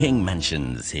King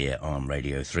Mansions here on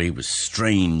Radio 3 with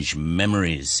Strange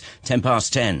Memories. 10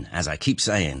 past 10, as I keep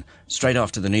saying, straight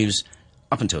after the news,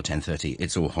 up until 10:30,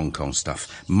 it's all Hong Kong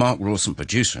stuff. Mark Rawson,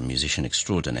 producer and musician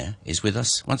extraordinaire, is with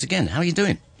us once again. How are you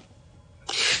doing?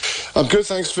 I'm good,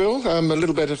 thanks, Phil. I'm a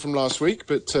little better from last week,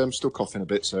 but still coughing a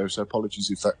bit, so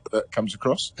apologies if that comes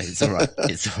across. It's all right.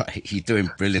 It's all right. You're doing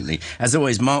brilliantly. As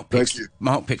always, Mark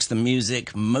picks the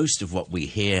music. Most of what we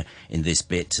hear in this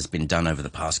bit has been done over the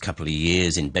past couple of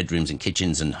years in bedrooms and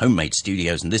kitchens and homemade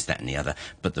studios and this, that and the other,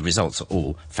 but the results are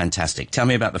all fantastic. Tell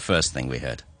me about the first thing we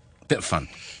heard. Bit of fun.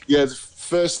 Yeah, the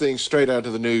first thing straight out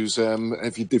of the news.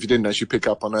 If you didn't actually pick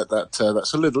up on it, that's a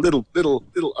little ode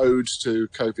to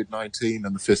COVID-19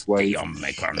 and the fifth wave.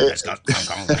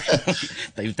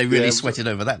 They really sweated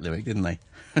over that lyric, didn't they?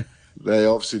 They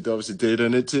obviously did,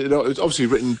 and it's obviously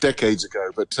written decades ago,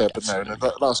 but no, in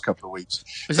the last couple of weeks.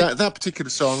 That particular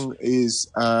song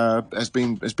has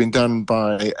been done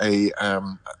by a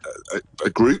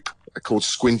group called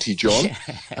Squinty John,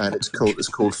 and it's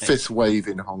called Fifth Wave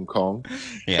in Hong Kong.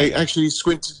 Actually,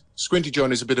 Squinty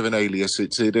John is a bit of an alias.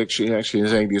 It actually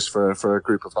is an alias for a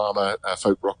group of Lama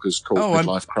folk rockers called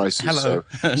Midlife Crisis. Hello,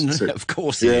 so, of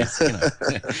course, it is. You know.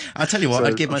 I'll tell you what,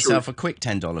 I'd give myself a quick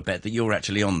 $10 bet that you're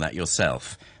actually on that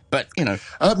yourself. But you know,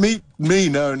 me,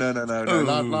 no.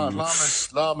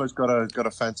 Lama's got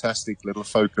a fantastic little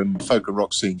folk and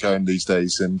rock scene going these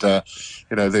days, and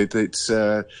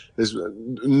there's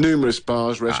numerous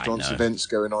bars, restaurants, events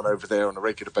going on over there on a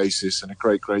regular basis, and a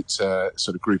great sort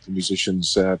of group of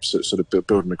musicians sort of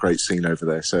building a great scene over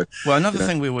there. So, well, another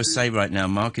thing we always say right now,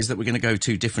 Mark, is that we're going to go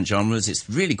to different genres. It's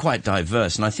really quite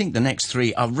diverse, and I think the next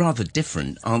three are rather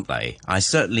different, aren't they? I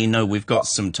certainly know we've got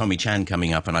some Tommy Chan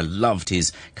coming up, and I loved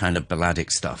his kind of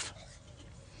balladic stuff.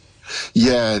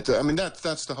 Yeah, I mean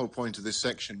that's the whole point of this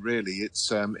section, really. It's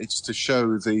to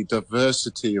show the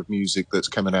diversity of music that's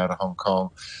coming out of Hong Kong.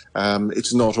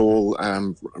 It's not all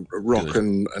rock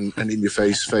and in your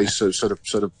face sort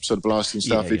of blasting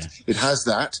stuff. It has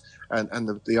that,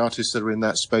 and the artists that are in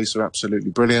that space are absolutely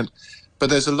brilliant. But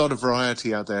there's a lot of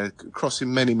variety out there,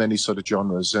 crossing many sort of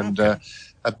genres, and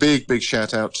a big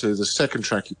shout out to the second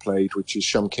track you played, which is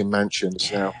Shum Kim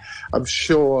Mansions. Now, I'm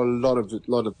sure a lot of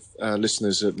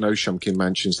listeners that know Shum Kim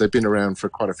Mansions. They've been around for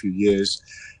quite a few years.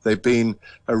 They've been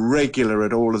a regular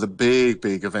at all of the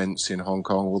big events in Hong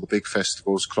Kong, all the big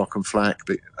festivals, Clock and Flap.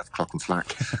 They've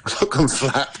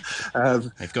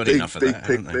got enough of that,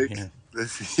 haven't they?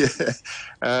 Yeah.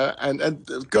 And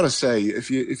I've got to say,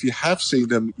 if you have seen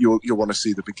them, you'll want to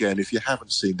see them again. If you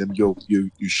haven't seen them,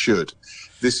 you should.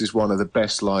 This is one of the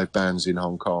best live bands in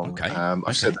Hong Kong.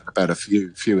 I've said that about a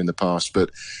few in the past, but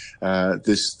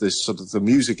this sort of the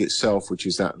music itself, which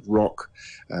is that rock,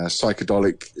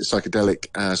 psychedelic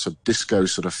sort of disco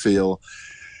sort of feel,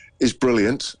 is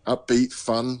brilliant, upbeat,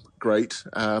 fun, great,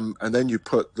 and then you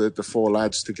put the four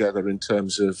lads together in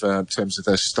terms of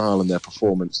their style and their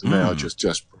performance, and they are just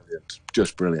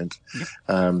brilliant.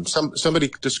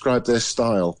 Somebody described their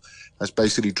style as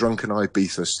basically drunken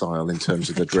Ibiza style in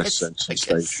terms of the dress sense on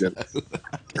stage.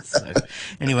 So.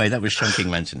 Anyway, that was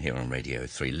Shunking Mansion here on Radio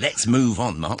 3. Let's move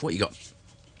on, Mark. What you got?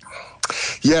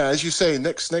 Yeah, as you say,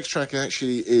 next track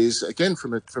actually is again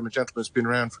from a gentleman who's been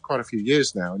around for quite a few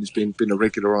years now, and he's been a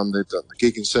regular on the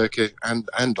gigging circuit and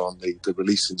on the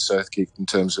releasing circuit in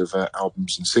terms of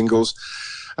albums and singles.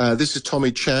 This is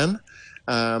Tommy Chan.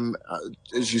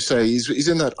 As you say, he's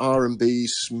in that R&B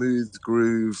smooth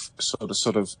groove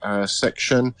sort of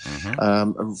section.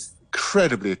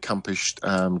 Incredibly accomplished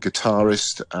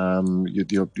guitarist.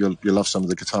 You'll love some of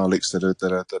the guitar licks that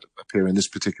appear in this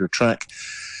particular track.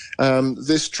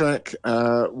 This track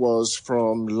was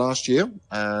from last year,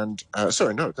 and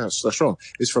sorry, no, that's wrong.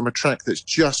 It's from a track that's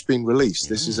just been released.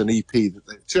 This is an EP that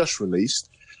they've just released,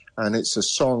 and it's a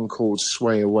song called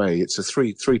 "Sway Away." It's a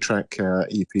three track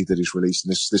EP that is released,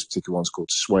 and this particular one's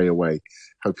called "Sway Away."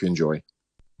 Hope you enjoy.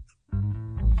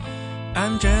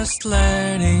 I'm just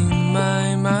letting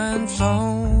my mind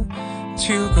flow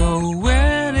to go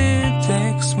where it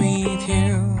takes me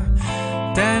to.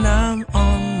 Then I'm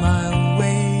on my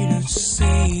way to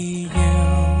see you.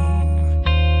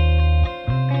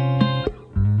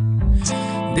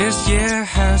 This year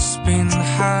has been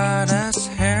hard as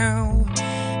hell,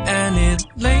 and it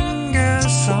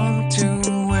lingers on too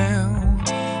well.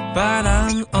 But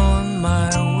I'm on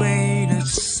my way to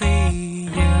see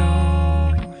you.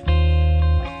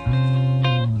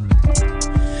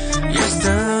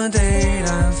 Yesterday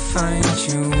I find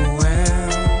you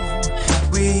well.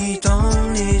 We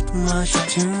don't need much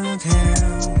to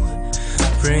tell.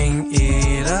 Bring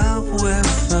it up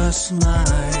with a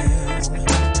smile.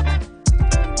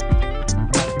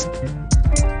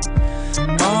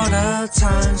 the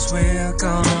times we're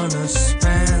gonna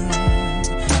spend.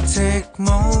 Take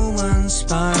moments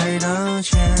by the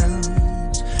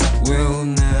chance. We'll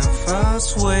never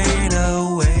sway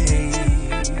away.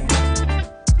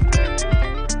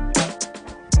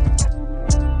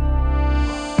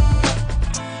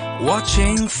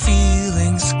 Watching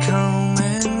feelings come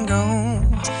and go,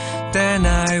 then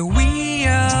I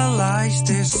realize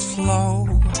this flow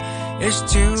is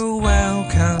too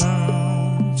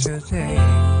welcome today.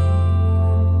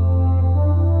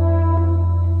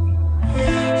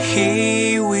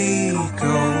 Here we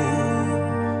go,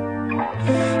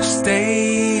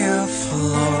 stay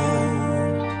afloat,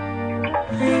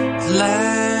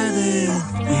 let it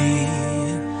be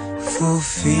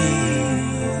fulfilled.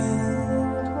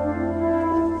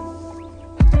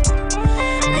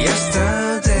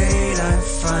 Yesterday I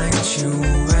find you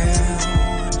well.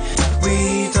 We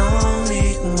don't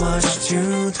need much to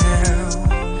tell.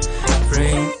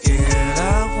 Bring it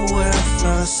up with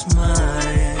a smile.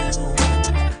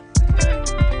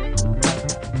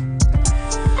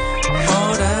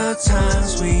 All the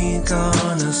times we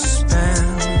gonna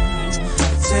spend.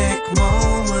 Take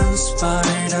moments by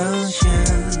the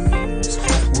chance.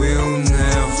 We'll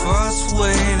never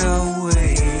sway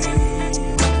away.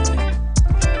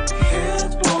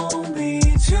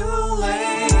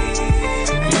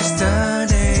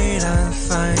 Yesterday I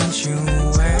find you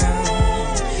well.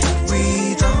 We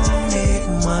don't need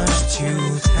much to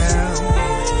tell.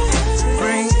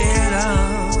 Bring it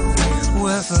up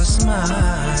with a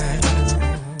smile.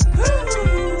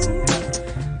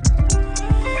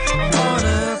 All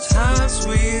the times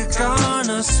we're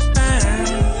gonna spend.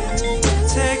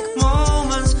 Take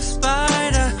moments by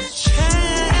the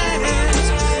chance.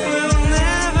 We'll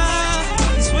never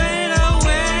sway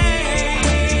away.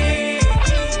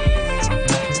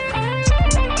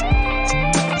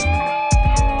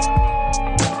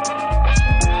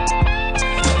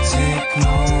 Take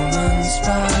moments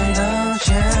by the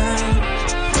chance.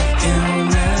 You'll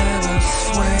never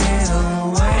sway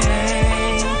away.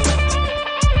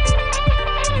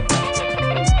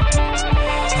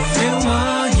 A few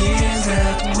more years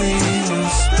that we will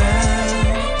spend.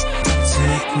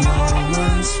 Take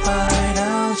moments by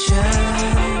the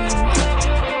chance.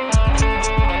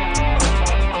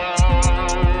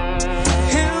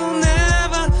 He'll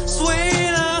never sway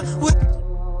away.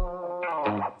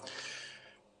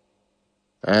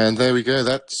 And there we go.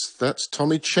 That's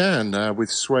Tommy Chan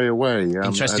with "Sway Away."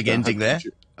 Interesting ending there.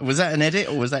 Was that an edit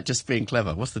or was that just being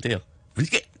clever? What's the deal?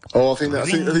 Oh, I think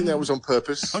that was on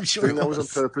purpose. I'm sure I think it that was on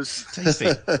was. purpose. Tasty.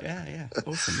 Yeah,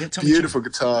 awesome. Yeah, Tommy Beautiful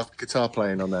guitar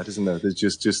playing on that, isn't there? There's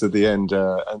just at the end,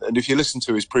 and if you listen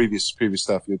to his previous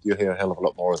stuff, you'll hear a hell of a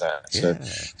lot more of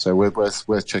that. So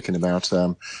worth checking him out.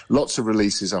 Lots of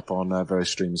releases up on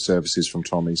various streaming services from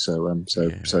Tommy. So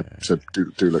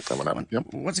do look that one up.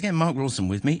 Yep. Once again, Mark Rawson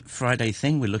with me. Friday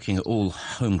thing. We're looking at all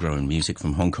homegrown music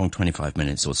from Hong Kong. 25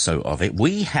 minutes or so of it.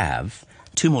 We have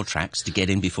 2 more tracks to get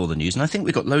in before the news, and I think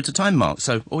we've got loads of time, Mark.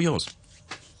 So all yours.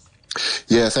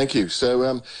 Yeah, thank you.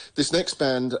 So this next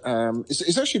band,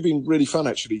 it's actually been really fun,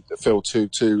 actually, Phil, to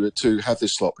have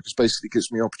this slot, because basically it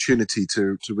gives me opportunity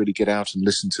to really get out and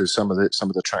listen to some of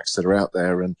the tracks that are out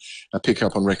there and pick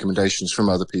up on recommendations from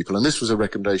other people. And this was a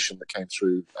recommendation that came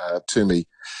through to me,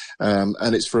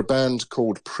 and it's for a band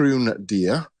called Prune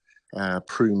Deer.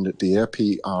 Prune Deer,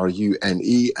 Prune and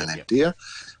then Deer,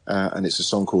 and it's a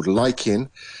song called Lichen,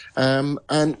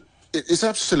 and it's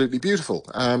absolutely beautiful,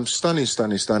 stunning.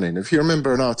 If you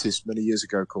remember an artist many years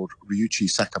ago called Ryuichi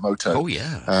Sakamoto, Oh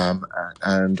yeah,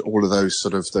 and all of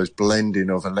those blending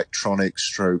of electronic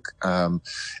stroke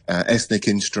ethnic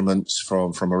instruments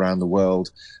from around the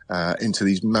world into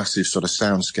these massive sort of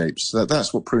soundscapes.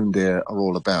 That's what Prune Deer are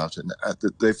all about, and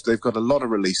they've got a lot of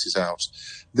releases out.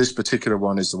 This particular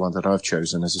one is the one that I've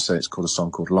chosen. As I say, it's called a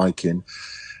song called Lichen.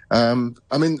 I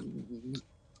mean,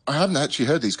 I hadn't actually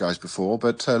heard these guys before,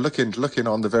 but looking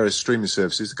on the various streaming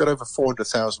services, they've got over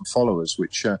 400,000 followers,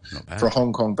 which for a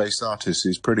Hong Kong-based artist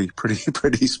is pretty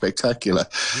spectacular.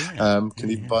 Yeah. Can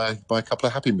you buy a couple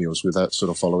of Happy Meals with that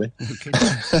sort of following? Okay.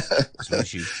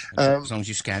 As long as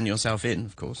you scan yourself in,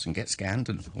 of course, and get scanned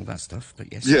and all that stuff.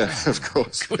 But yes, Yeah, of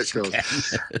course. you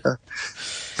can.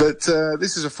 But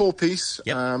this is a 4-piece,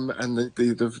 Yep. and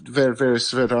the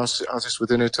various artists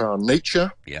within it are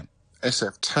Nature, Yeah.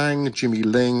 SF Tang, Jimmy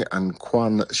Ling, and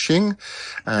Quan Xing.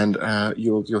 And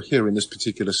you'll hear in this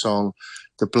particular song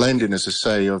the blending, as I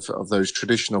say, of those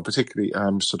traditional, particularly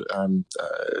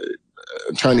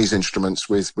Chinese instruments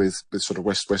with sort of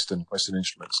Western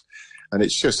instruments, and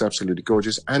it's just absolutely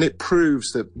gorgeous. And it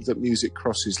proves that music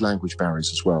crosses language barriers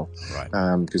as well, right?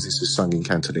 Because this is sung in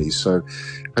Cantonese. So,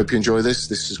 hope you enjoy this.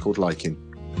 This is called Liking.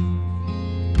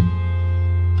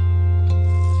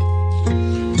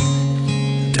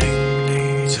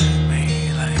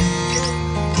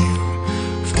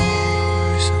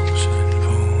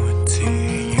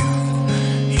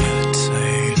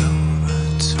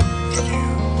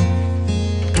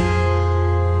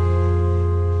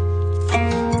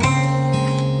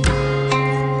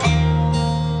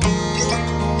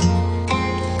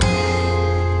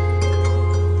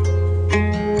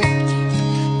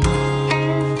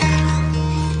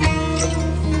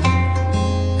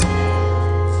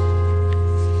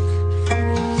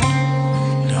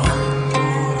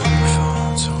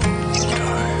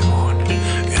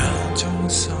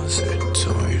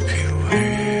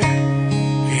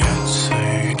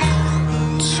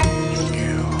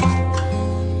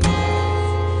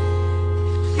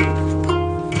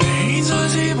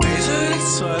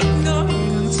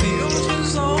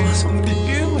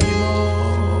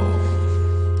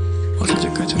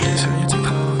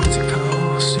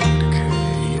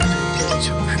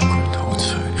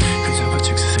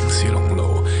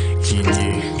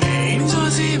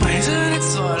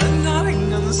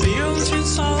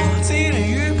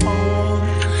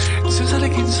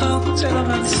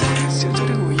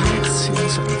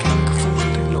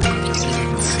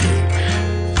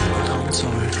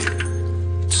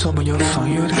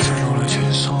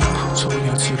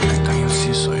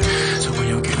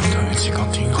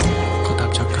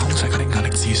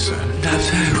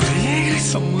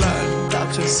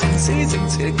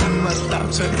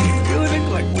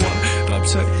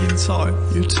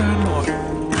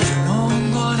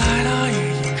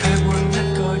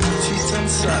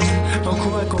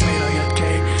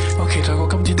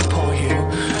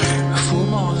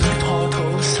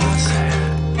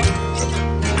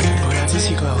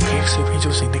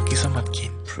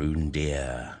 Prune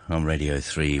Deer on Radio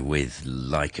 3 with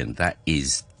Lichen. That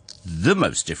is the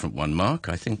most different one, Mark,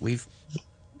 I think we've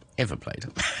ever played.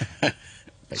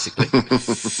 Basically. Yeah, I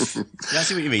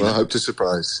see what you mean. Well, I hope to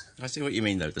surprise. I see what you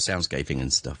mean, though, the soundscaping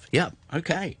and stuff. Yeah,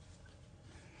 okay.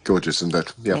 Gorgeous, and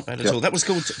that, yeah. Not bad at all. That was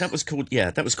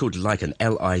called Lichen,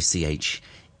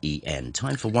 L-I-C-H-E-N.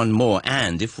 Time for one more,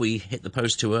 and if we hit the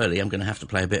post too early, I'm going to have to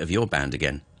play a bit of your band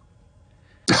again.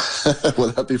 Well,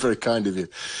 that'd be very kind of you.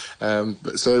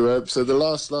 So the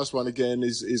last one again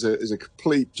is a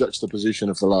complete juxtaposition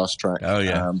of the last track. Oh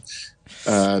yeah,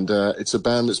 and it's a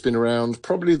band that's been around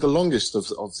probably the longest of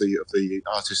the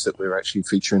artists that we're actually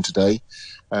featuring today.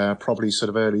 Probably sort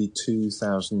of early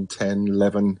 2010,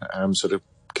 11, sort of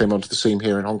came onto the scene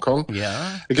here in Hong Kong.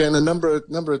 Yeah. Again, a number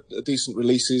of decent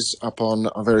releases up on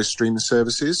various streaming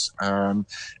services.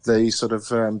 They sort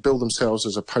of bill themselves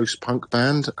as a post-punk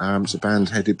band. It's a band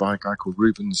headed by a guy called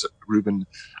Ruben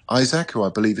Isaac, who I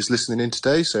believe is listening in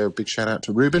today. So big shout out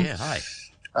to Ruben. Yeah, hi.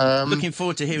 Looking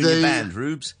forward to hearing your band,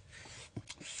 Rubes.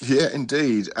 Yeah,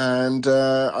 indeed. And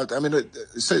I mean, it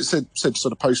said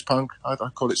sort of post-punk. I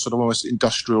call it sort of almost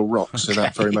industrial rock. Okay. So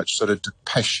that very much sort of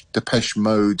Depeche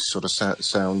Mode sort of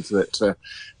sound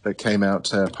that came out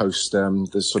post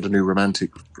the sort of new romantic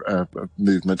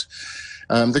movement.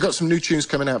 They've got some new tunes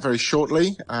coming out very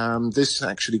shortly. This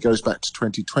actually goes back to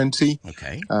 2020.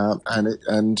 Okay.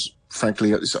 And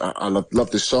frankly, I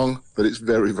love this song, but it's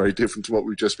very, very different to what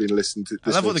we've just been listening to. I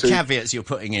love all the caveats you're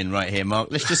putting in right here, Mark.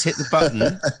 Let's just hit the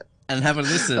button and have a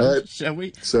listen, shall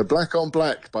we? So, Black on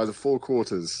Black by the Four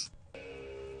Quarters.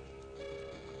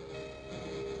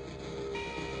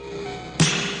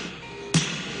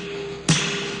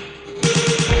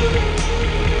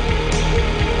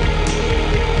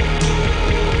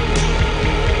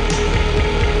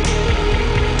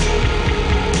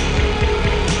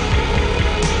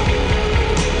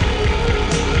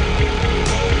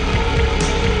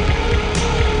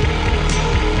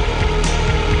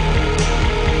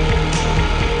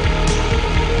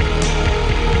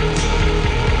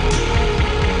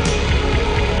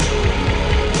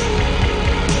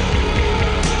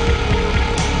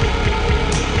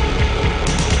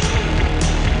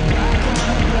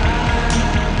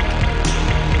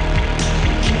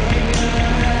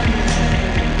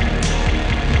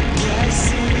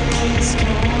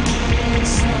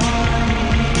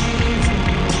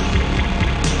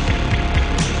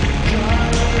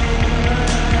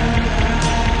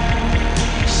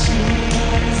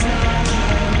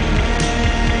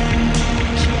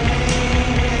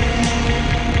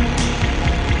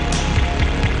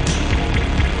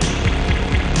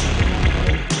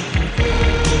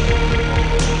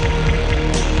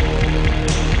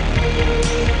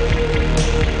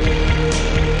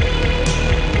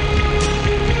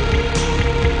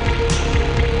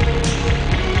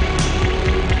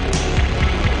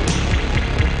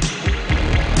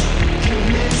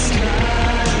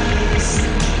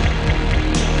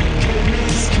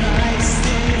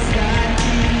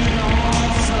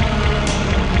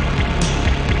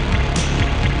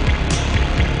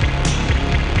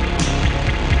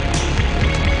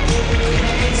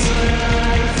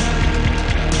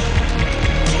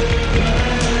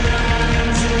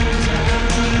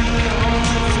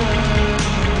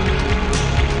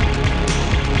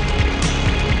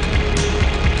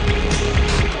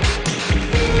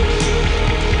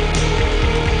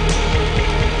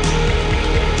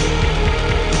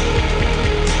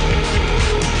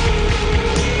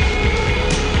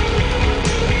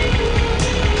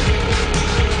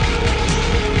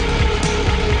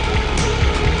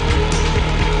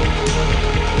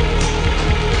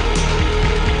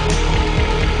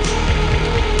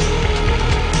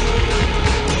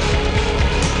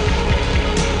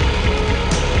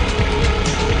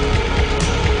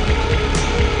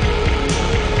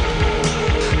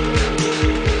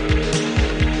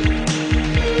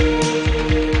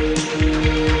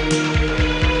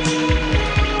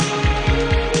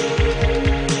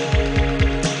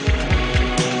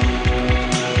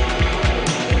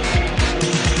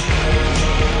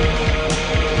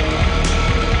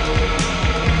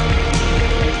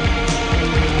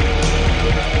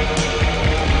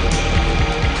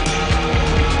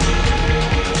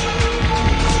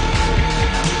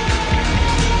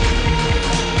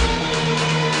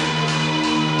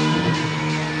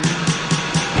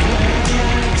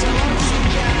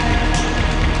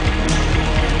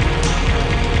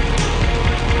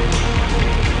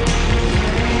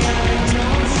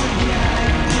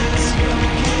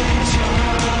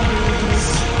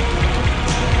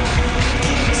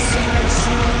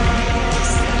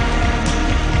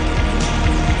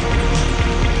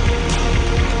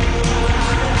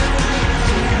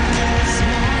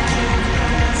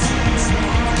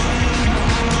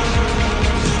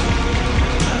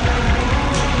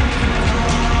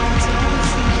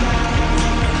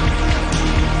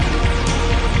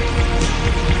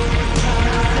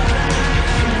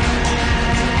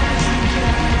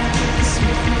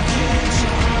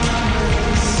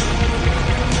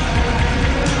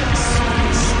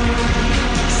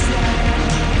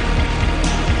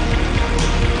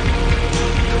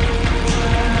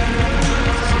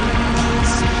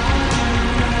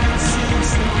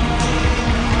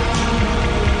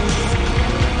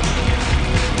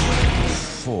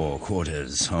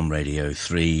 Hours on Radio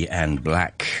 3 and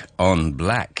Black on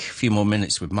Black. A few more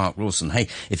minutes with Mark Rawson. Hey,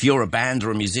 if you're a band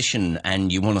or a musician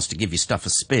and you want us to give your stuff a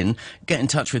spin, get in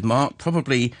touch with Mark,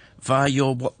 probably via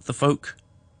your What the Folk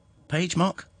page,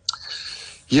 Mark?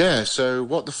 Yeah, so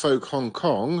What the Folk Hong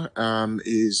Kong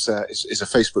is a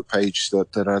Facebook page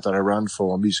that I run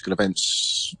for musical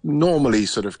events. Normally,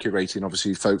 sort of curating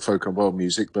obviously folk and world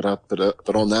music, but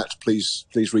on that, please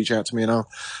reach out to me and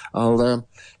I'll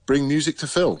bring music to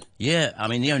fill. Yeah, I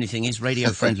mean the only thing is radio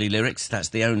friendly lyrics. That's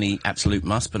the only absolute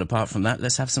must. But apart from that,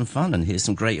 let's have some fun and hear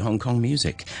some great Hong Kong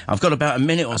music. I've got about a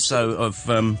minute or so of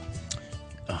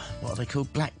what are they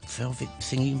called? Black Velvet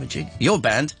Thingy-majig? Your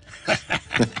band.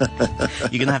 You're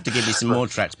going to have to give me some more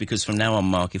tracks because from now on,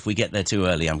 Mark, if we get there too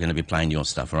early, I'm going to be playing your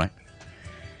stuff, all right?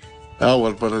 Oh,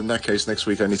 well, in that case, next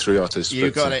week, only 3 artists.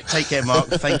 You got it. Take care, Mark.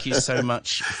 Thank you so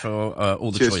much for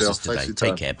all the choices today.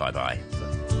 Take care. Bye-bye.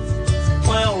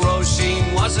 Well,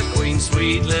 Rawson was a queen,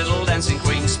 sweet little dancing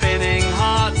queen, spinning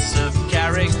hearts of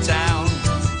Carrick Town.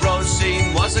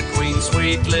 Rawson was a queen,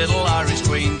 sweet little Irish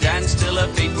queen, danced till her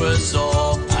feet were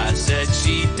sore. I said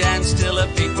she danced till her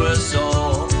feet were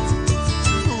sore.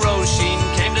 Rawson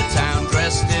came to town,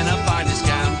 dressed in her finest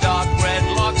gown, dark red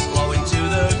locks flowing to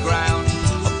the ground.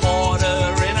 A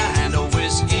porter in her hand, a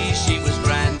whiskey, she was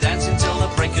grand, dancing till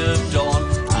the break of dawn.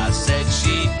 I said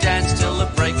she danced till the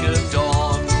break of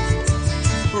dawn.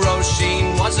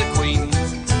 Rawson was a queen,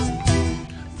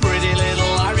 pretty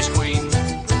little Irish queen.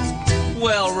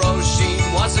 Well,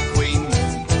 Rawson was a queen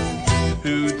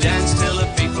who danced till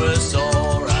her feet were sore.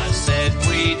 I said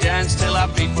we danced till our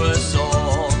feet were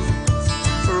sore.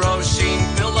 Rawson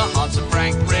filled the hearts of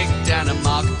Frank, Rick, Dan and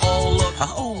Mark, all of...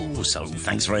 Oh, so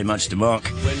thanks very much to Mark.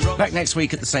 Back next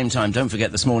week at the same time. Don't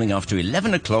forget this morning after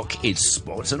 11 o'clock, it's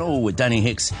Sports and All with Danny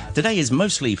Hicks. Today is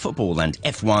mostly football and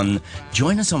F1.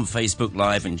 Join us on Facebook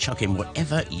Live and chuck in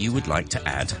whatever you would like to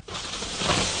add.